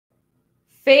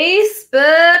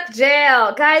Facebook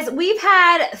jail. Guys, we've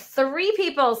had 3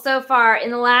 people so far in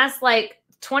the last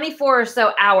 24 or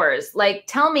so hours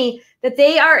tell me that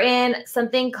they are in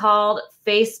something called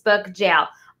Facebook jail.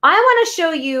 I want to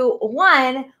show you,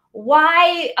 1,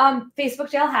 why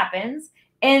Facebook jail happens,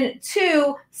 and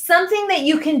 2, something that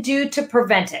you can do to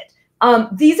prevent it.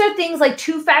 These are things like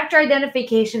 2-factor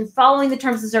identification, following the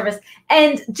terms of service,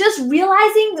 and just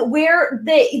realizing where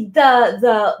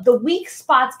the weak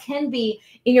spots can be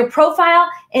in your profile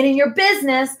and in your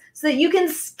business so that you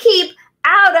can keep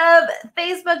out of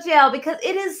Facebook jail, because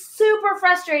it is super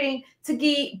frustrating to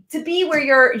be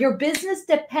where your business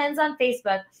depends on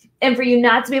Facebook, and for you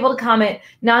not to be able to comment,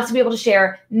 not to be able to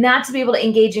share, not to be able to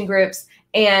engage in groups.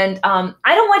 And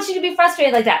I don't want you to be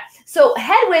frustrated like that. So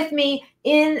head with me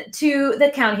into the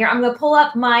account here. I'm going to pull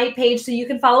up my page so you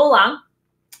can follow along.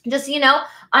 Just so you know,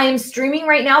 I am streaming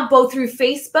right now both through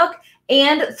Facebook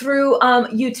and through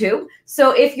YouTube.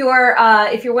 So if you're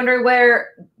wondering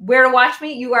where to watch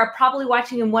me, you are probably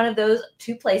watching in one of those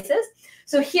 2 places.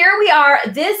 So here we are.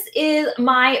 This is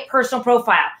my personal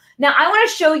profile. Now I want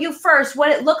to show you first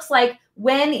what it looks like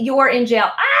when you're in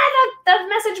jail. The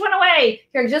message went away.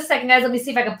 Here, just a second, guys. Let me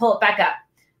see if I can pull it back up.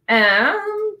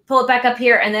 Pull it back up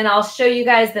here, and then I'll show you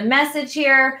guys the message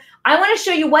here. I want to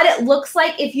show you what it looks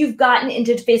like if you've gotten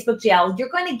into Facebook jail. You're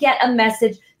going to get a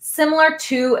message similar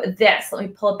to this. Let me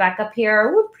pull it back up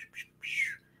here. Whoop.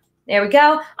 There we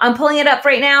go. I'm pulling it up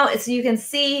right now so you can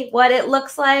see what it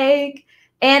looks like.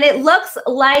 And it looks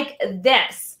like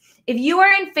this. If you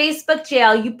are in Facebook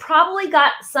jail, you probably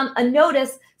got a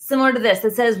notice similar to this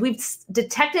that says, we've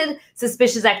detected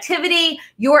suspicious activity.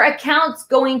 Your account's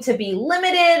going to be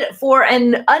limited for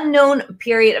an unknown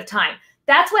period of time.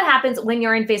 That's what happens when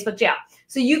you're in Facebook jail.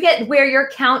 So you get where your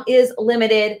account is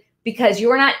limited because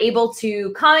you're not able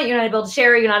to comment, you're not able to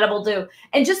share, you're not able to.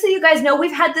 And just so you guys know,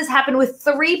 we've had this happen with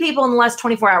 3 people in the last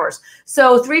 24 hours.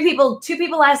 So 3 people, 2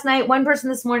 people last night, 1 person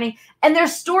this morning, and their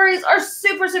stories are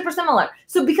super, super similar.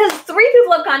 So because 3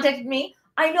 people have contacted me,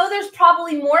 I know there's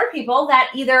probably more people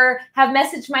that either have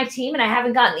messaged my team and I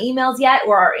haven't gotten emails yet,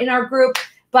 or are in our group.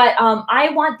 But I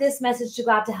want this message to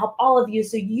go out to help all of you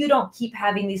so you don't keep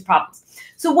having these problems.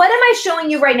 So what am I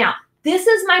showing you right now? This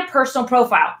is my personal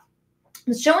profile.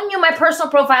 I'm showing you my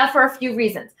personal profile for a few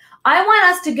reasons. I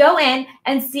want us to go in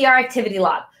and see our activity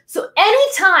log. So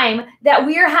anytime that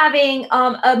we're having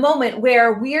a moment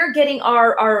where we're getting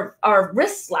our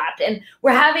wrists slapped and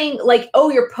we're having oh,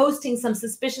 you're posting some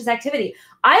suspicious activity,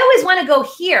 I always want to go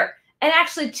here and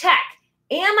actually check,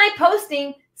 am I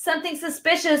posting something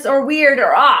suspicious or weird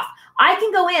or off? I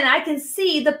can go in, I can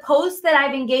see the posts that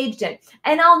I've engaged in,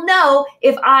 and I'll know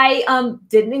if I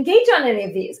didn't engage on any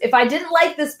of these. If I didn't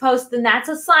like this post, then that's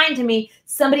a sign to me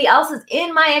somebody else is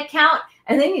in my account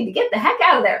and they need to get the heck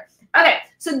out of there. Okay,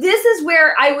 so this is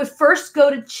where I would first go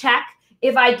to check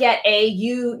if I get a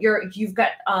you've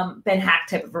got been hacked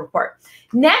type of report.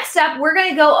 Next up, we're going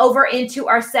to go over into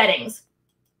our settings.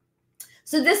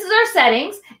 So this is our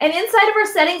settings, and inside of our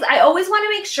settings, I always want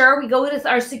to make sure we go with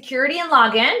our security and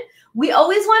login. We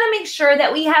always want to make sure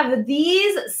that we have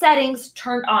these settings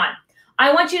turned on.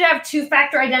 I want you to have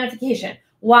 2-factor identification.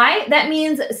 Why? That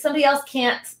means somebody else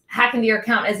can't hack into your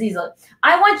account as easily.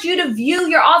 I want you to view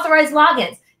your authorized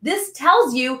logins. This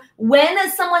tells you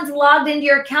when someone's logged into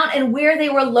your account and where they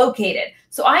were located.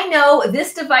 So I know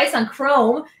this device on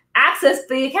Chrome accessed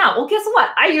the account. Well, guess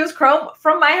what? I use Chrome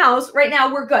from my house. Right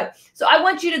now, we're good. So I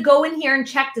want you to go in here and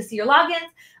check to see your logins.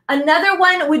 Another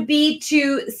one would be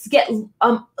to get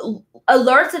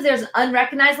alerts if there's an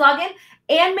unrecognized login,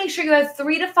 and make sure you have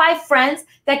 3 to 5 friends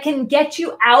that can get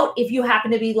you out if you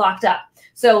happen to be locked up.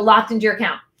 So locked into your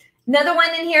account. Another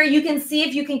one in here, you can see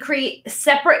if you can create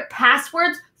separate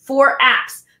passwords for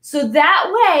apps. So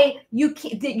that way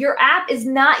your app is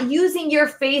not using your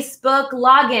Facebook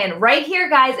login. Right here,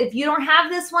 guys, if you don't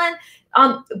have this one,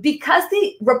 because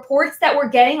the reports that we're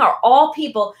getting are all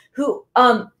people who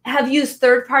have used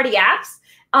third-party apps,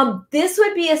 this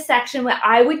would be a section where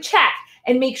I would check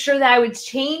and make sure that I would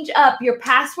change up your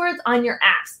passwords on your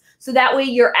apps. So that way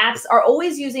your apps are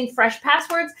always using fresh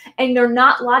passwords and they're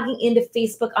not logging into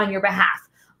Facebook on your behalf.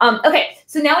 Okay,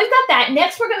 so now we've got that.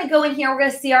 Next, we're going to go in here. We're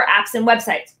going to see our apps and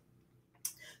websites.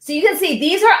 So you can see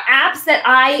these are apps that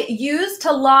I use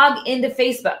to log into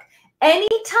Facebook.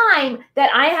 Anytime that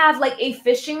I have a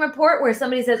phishing report where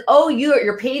somebody says, oh,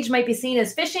 your page might be seen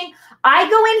as phishing, I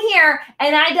go in here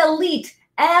and I delete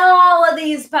all of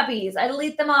these puppies. I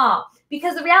delete them all,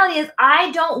 because the reality is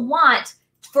I don't want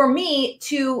for me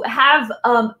to have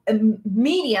a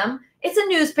medium. It's a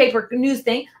newspaper news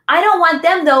thing. I don't want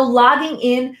them, though, logging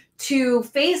in to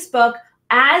Facebook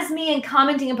as me and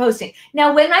commenting and posting.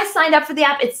 Now, when I signed up for the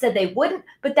app, it said they wouldn't,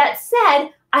 but that said,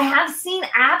 I have seen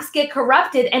apps get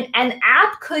corrupted and an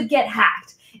app could get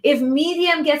hacked. If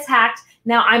Medium gets hacked,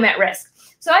 now I'm at risk.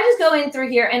 So I just go in through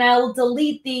here and I'll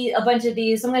delete a bunch of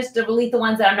these. So I'm going to delete the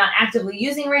ones that I'm not actively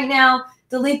using right now.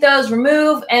 Delete those,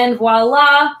 remove, and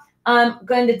voila. I'm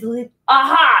going to delete,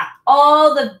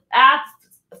 all the app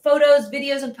photos,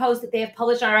 videos, and posts that they have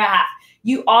published on our app.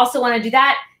 You also want to do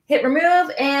that. Hit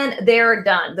remove, and they're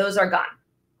done. Those are gone.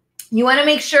 You want to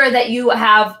make sure that you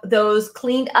have those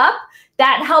cleaned up.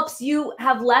 That helps you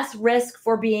have less risk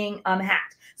for being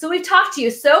hacked. So we've talked to you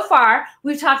so far.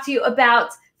 We've talked to you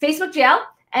about Facebook jail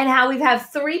and how we've had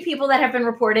 3 people that have been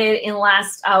reported in the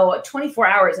last 24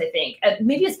 hours, I think.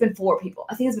 Maybe it's been 4 people.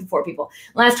 I think it's been 4 people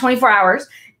in the last 24 hours.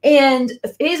 And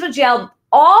Facebook jail,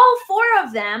 all 4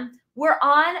 of them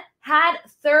had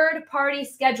third-party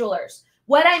schedulers.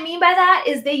 What I mean by that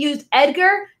is they used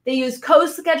Edgar, they used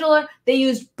CoScheduler, they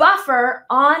used Buffer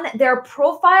on their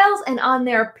profiles and on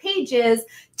their pages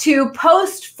to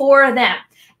post for them.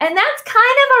 And that's kind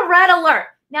of a red alert.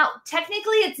 Now,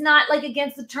 technically, it's not like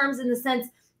against the terms in the sense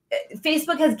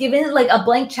Facebook has given like a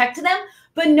blank check to them,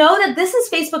 but know that this is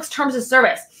Facebook's terms of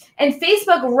service. And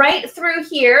Facebook right through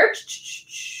here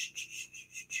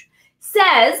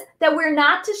says that we're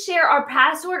not to share our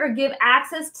password or give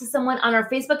access to someone on our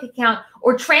Facebook account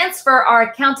or transfer our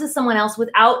account to someone else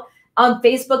without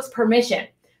Facebook's permission.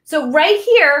 So right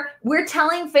here, we're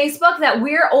telling Facebook that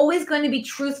we're always going to be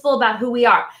truthful about who we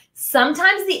are.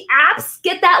 Sometimes the apps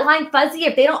get that line fuzzy.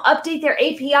 If they don't update their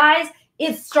APIs,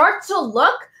 it starts to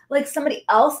look like somebody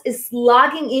else is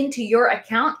logging into your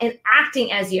account and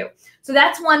acting as you. So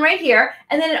that's one right here.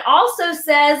 And then it also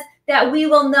says that we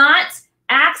will not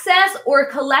access or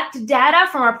collect data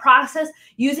from our process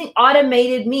using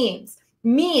automated means.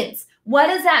 What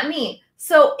does that mean?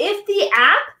 So if the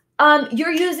app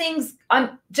you're using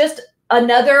just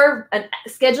another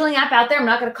scheduling app out there, I'm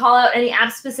not going to call out any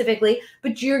app specifically,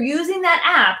 but you're using that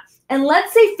app, and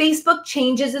let's say Facebook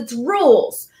changes its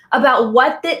rules about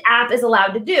what that app is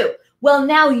allowed to do. Well,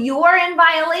 now you're in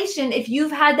violation if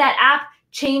you've had that app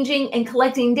changing and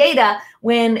collecting data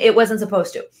when it wasn't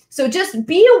supposed to. So just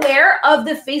be aware of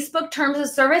the Facebook terms of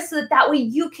service so that way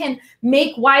you can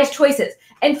make wise choices.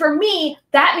 And for me,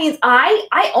 that means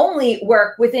I only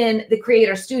work within the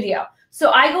Creator Studio.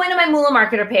 So I go into my Moolah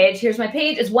Marketer page. Here's my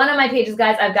page. It's one of my pages,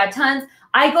 guys. I've got tons.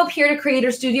 I go up here to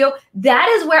Creator Studio. That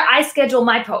is where I schedule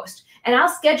my post. And I'll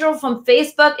schedule from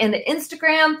Facebook and the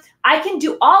Instagram. I can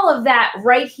do all of that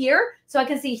right here. So I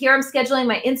can see here I'm scheduling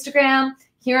my Instagram.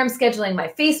 Here I'm scheduling my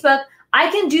Facebook. I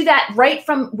can do that right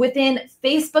from within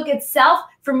Facebook itself.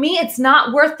 For me, it's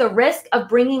not worth the risk of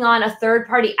bringing on a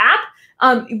third-party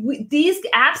app. These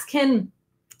apps can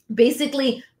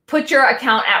basically put your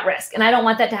account at risk, and I don't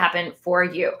want that to happen for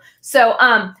you. So,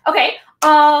 okay.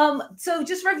 So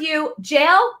just review,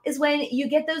 jail is when you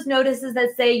get those notices that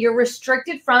say you're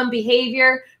restricted from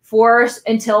behavior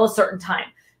until a certain time.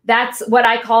 That's what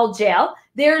I call jail.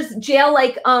 There's jail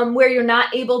like where you're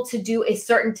not able to do a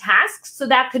certain task. So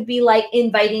that could be like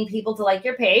inviting people to like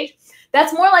your page.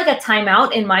 That's more like a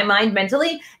timeout in my mind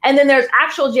mentally. And then there's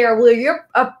actual jail where your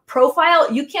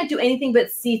profile, you can't do anything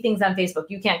but see things on Facebook.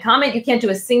 You can't comment. You can't do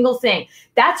a single thing.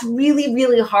 That's really,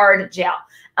 really hard jail.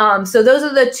 So those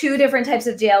are the 2 different types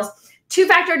of jails.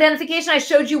 2-factor identification, I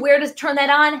showed you where to turn that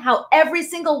on, how every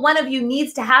single one of you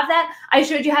needs to have that. I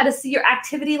showed you how to see your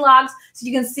activity logs so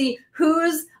you can see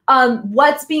who's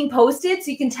what's being posted,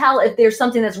 so you can tell if there's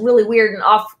something that's really weird and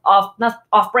not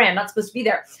off-brand, not supposed to be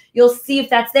there. You'll see if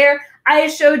that's there. I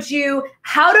showed you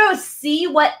how to see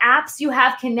what apps you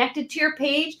have connected to your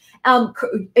page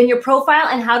in your profile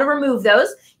and how to remove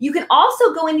those. You can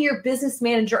also go into your business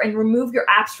manager and remove your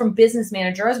apps from business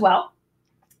manager as well.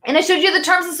 And I showed you the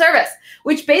terms of service,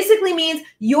 which basically means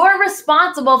you're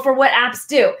responsible for what apps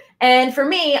do. And for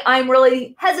me, I'm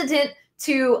really hesitant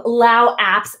to allow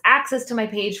apps access to my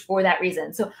page for that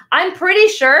reason. So I'm pretty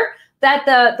sure that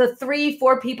the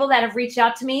 3-4 people that have reached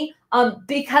out to me,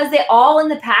 because they all in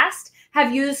the past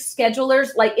have used schedulers,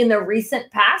 like in the recent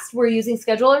past, were using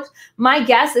schedulers. My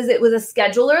guess is it was a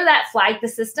scheduler that flagged the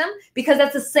system because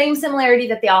that's the same similarity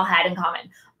that they all had in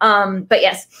common. But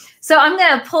yes, so I'm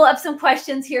going to pull up some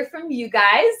questions here from you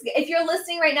guys. If you're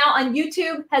listening right now on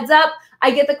YouTube, heads up,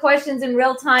 I get the questions in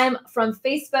real time from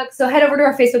Facebook. So head over to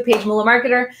our Facebook page, Moolah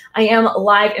Marketer. I am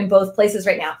live in both places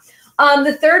right now.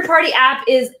 The third-party app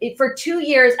is for 2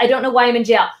 years. I don't know why I'm in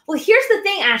jail. Well, here's the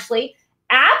thing, Ashley.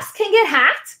 Apps can get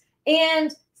hacked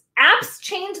and apps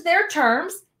change their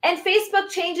terms and Facebook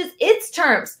changes its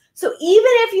terms. So even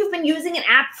if you've been using an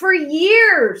app for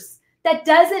years, that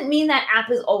doesn't mean that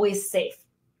app is always safe.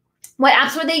 What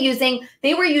apps were they using?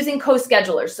 They were using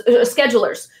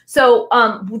schedulers. So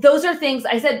those are things,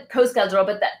 I said co-scheduler,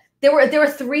 but there were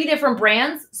 3 different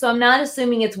brands. So I'm not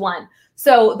assuming it's one.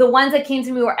 So the ones that came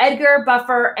to me were Edgar,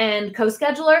 Buffer, and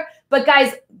co-scheduler. But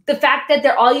guys, the fact that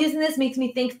they're all using this makes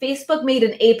me think Facebook made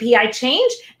an API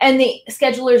change and the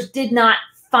schedulers did not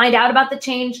find out about the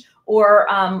change or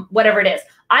whatever it is.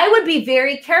 I would be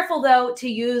very careful though to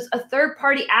use a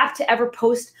third-party app to ever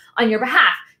post on your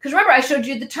behalf. Because remember, I showed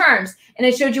you the terms and I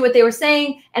showed you what they were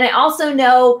saying. And I also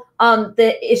know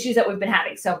the issues that we've been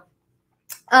having. So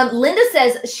Linda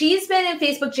says she's been in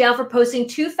Facebook jail for posting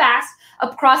too fast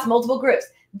across multiple groups.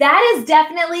 That is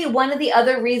definitely one of the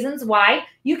other reasons why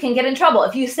you can get in trouble.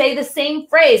 If you say the same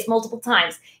phrase multiple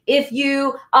times, if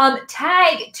you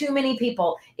tag too many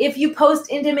people, if you post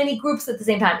into many groups at the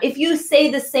same time, if you say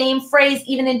the same phrase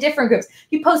even in different groups,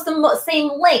 you post the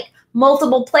same link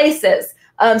multiple places.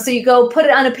 So you go put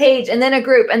it on a page and then a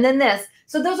group and then this.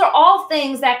 So those are all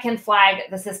things that can flag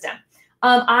the system.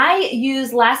 I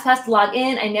use LastPass to log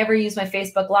in. I never use my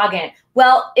Facebook login.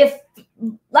 Well,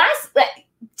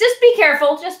 just be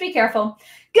careful. Just be careful.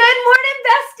 Good morning,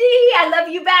 bestie. I love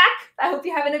you back. I hope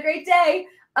you're having a great day.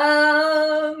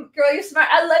 Girl, you're smart.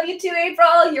 I love you too,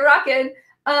 April. You're rocking.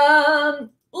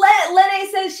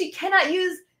 Lene says she cannot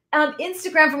use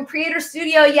Instagram from Creator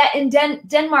Studio yet in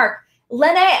Denmark.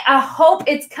 Lene, I hope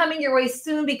it's coming your way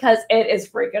soon because it is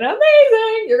freaking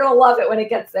amazing. You're going to love it when it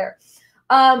gets there.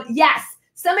 Yes,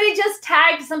 somebody just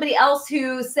tagged somebody else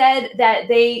who said that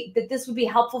this would be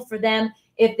helpful for them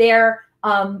if their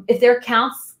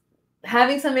account's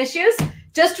having some issues.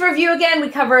 Just to review again, we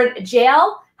covered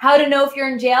jail, how to know if you're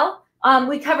in jail.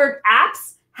 We covered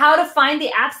apps, how to find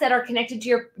the apps that are connected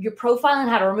to your profile and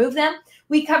how to remove them.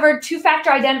 We covered 2-factor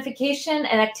identification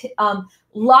and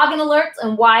login alerts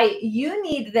and why you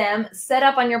need them set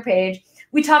up on your page.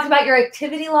 We talked about your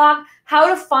activity log, how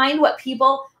to find what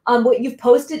people, what you've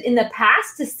posted in the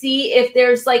past to see if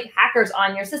there's like hackers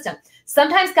on your system.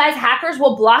 Sometimes, guys, hackers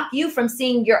will block you from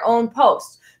seeing your own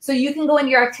post. So you can go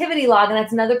into your activity log, and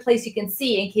that's another place you can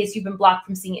see in case you've been blocked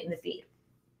from seeing it in the feed.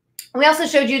 We also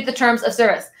showed you the terms of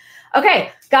service.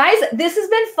 Okay, guys, this has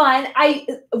been fun.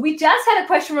 We just had a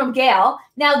question from Gail.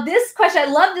 Now, this question, I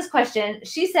love this question.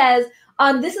 She says,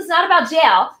 this is not about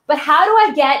jail, but how do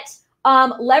I get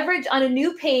leverage on a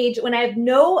new page when I have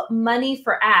no money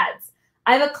for ads?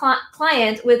 I have a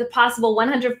client with a possible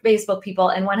 100 Facebook people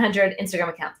and 100 Instagram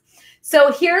accounts.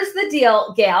 So here's the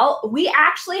deal, Gail. We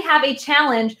actually have a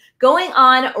challenge going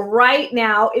on right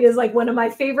now. It is like one of my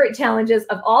favorite challenges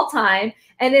of all time,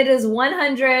 and it is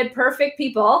 100 perfect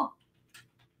people.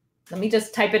 Let me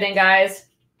just type it in, guys.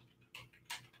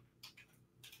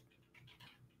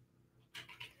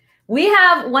 We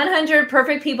have 100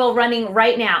 perfect people running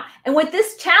right now. And what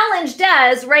this challenge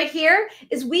does right here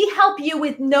is we help you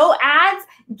with no ads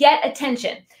get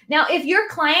attention. Now, if your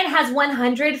client has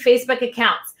 100 Facebook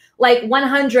accounts, like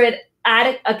 100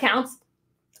 ad accounts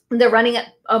they're running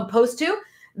a post to,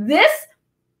 they're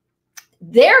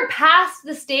past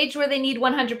the stage where they need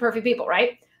 100 perfect people,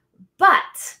 right?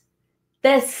 But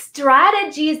the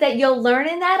strategies that you'll learn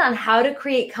in that on how to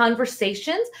create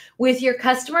conversations with your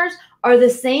customers are the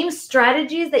same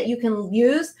strategies that you can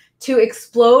use to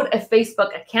explode a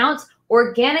Facebook account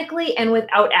organically and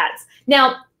without ads.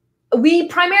 Now, we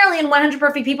primarily in 100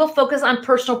 Perfect People focus on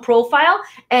personal profile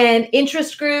and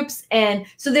interest groups. And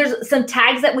so there's some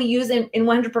tags that we use in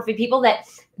 100 Perfect People that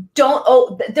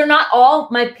they're not all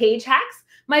my page hacks.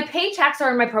 My page hacks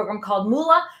are in my program called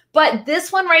Moolah, but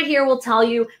this one right here will tell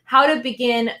you how to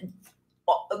begin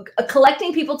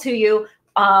collecting people to you,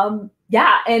 and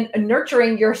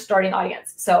nurturing your starting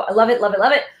audience. So I love it, love it,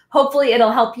 love it. Hopefully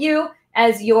it'll help you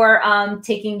as you're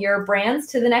taking your brands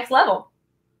to the next level.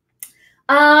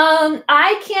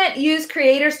 I can't use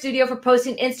Creator Studio for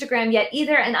posting Instagram yet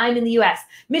either, and I'm in the US.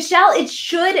 Michelle, it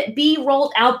should be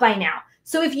rolled out by now.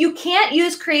 So if you can't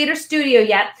use Creator Studio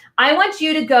yet, I want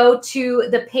you to go to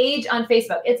the page on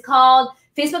Facebook. It's called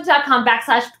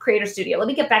facebook.com/Creator Studio. Let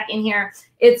me get back in here.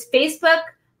 It's Facebook.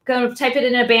 Going to type it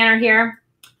in a banner here.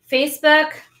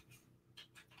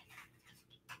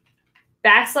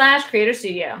 Facebook.com/Creator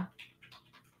Studio.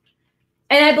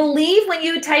 And I believe when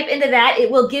you type into that, it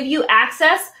will give you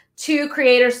access to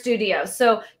Creator Studio.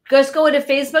 So just go to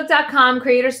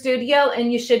facebook.com/Creator Studio,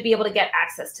 and you should be able to get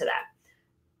access to that.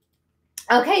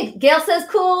 Okay, Gail says,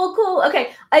 cool, cool.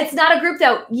 Okay, it's not a group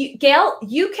though. Gail,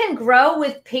 you can grow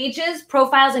with pages,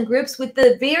 profiles, and groups with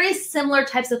the very similar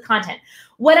types of content.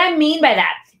 What I mean by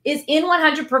that is in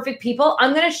 100 Perfect People,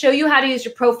 I'm going to show you how to use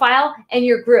your profile and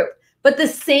your group. But the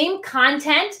same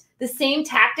content, the same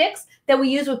tactics that we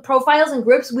use with profiles and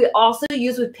groups, we also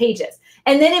use with pages.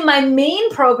 And then in my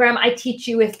main program, I teach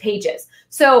you with pages.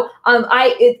 So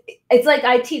it's like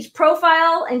I teach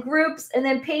profile and groups and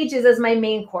then pages as my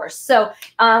main course. So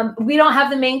we don't have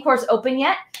the main course open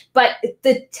yet, but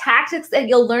the tactics that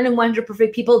you'll learn in 100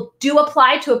 Perfect People do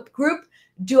apply to a group,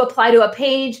 do apply to a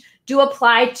page, do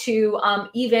apply to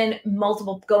even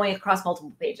going across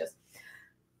multiple pages.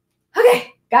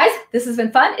 Okay, guys, this has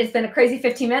been fun. It's been a crazy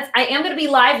 15 minutes. I am going to be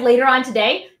live later on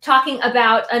today talking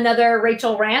about another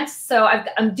Rachel rant. So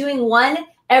I'm doing one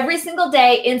every single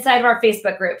day inside of our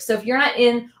Facebook group. So if you're not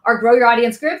in our Grow Your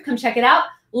Audience group, come check it out.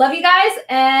 Love you guys.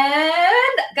 And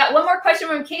got one more question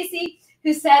from Casey,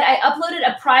 who said, I uploaded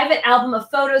a private album of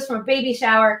photos from a baby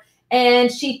shower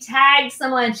and she tagged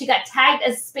someone. She got tagged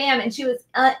as spam and she was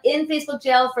in Facebook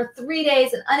jail for 3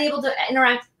 days and unable to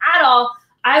interact at all.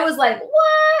 I was like,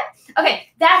 what? Okay,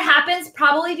 that happens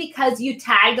probably because you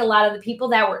tagged a lot of the people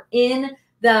that were in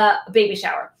the baby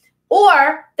shower,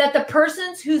 or that the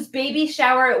person whose baby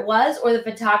shower it was, or the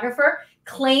photographer,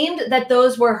 claimed that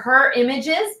those were her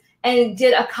images and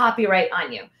did a copyright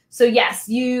on you. So yes,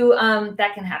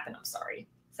 that can happen. I'm sorry.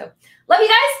 So love you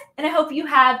guys, and I hope you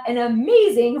have an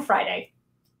amazing Friday.